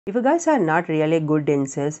If you guys are not really good in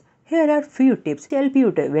chess, here are few tips to help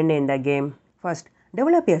you to win in the game. First,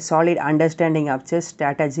 develop a solid understanding of chess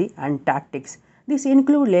strategy and tactics. This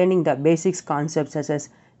includes learning the basic concepts such as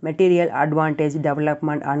material advantage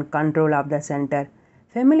development and control of the center.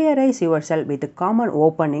 Familiarize yourself with the common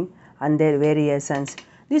opening and their variations.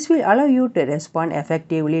 This will allow you to respond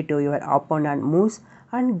effectively to your opponent's moves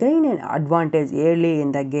and gain an advantage early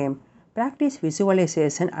in the game. Practice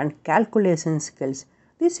visualization and calculation skills.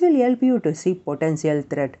 This will help you to see potential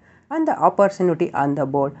threat and the opportunity on the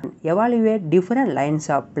board. Evaluate different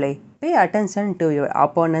lines of play. Pay attention to your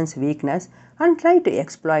opponent's weakness and try to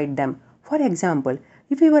exploit them. For example,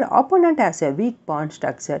 if your opponent has a weak pawn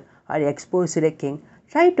structure or exposed a king,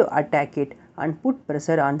 try to attack it and put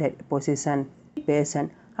pressure on their position. Be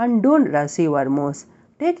patient and don't rush your moves.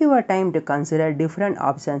 Take your time to consider different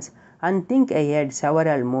options and think ahead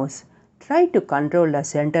several moves. Try to control the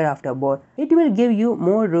center of the board. It will give you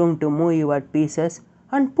more room to move your pieces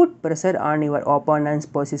and put pressure on your opponent's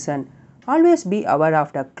position. Always be aware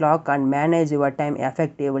of the clock and manage your time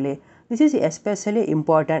effectively. This is especially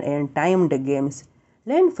important in timed games.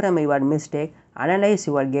 Learn from your mistake, analyze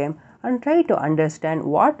your game, and try to understand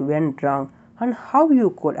what went wrong and how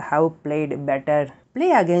you could have played better.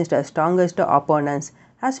 Play against the strongest opponents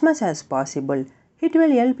as much as possible. It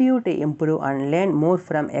will help you to improve and learn more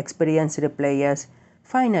from experienced players.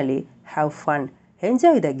 Finally, have fun,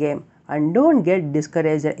 enjoy the game, and don't get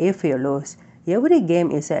discouraged if you lose. Every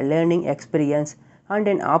game is a learning experience and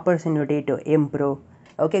an opportunity to improve.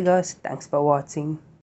 Okay guys, thanks for watching.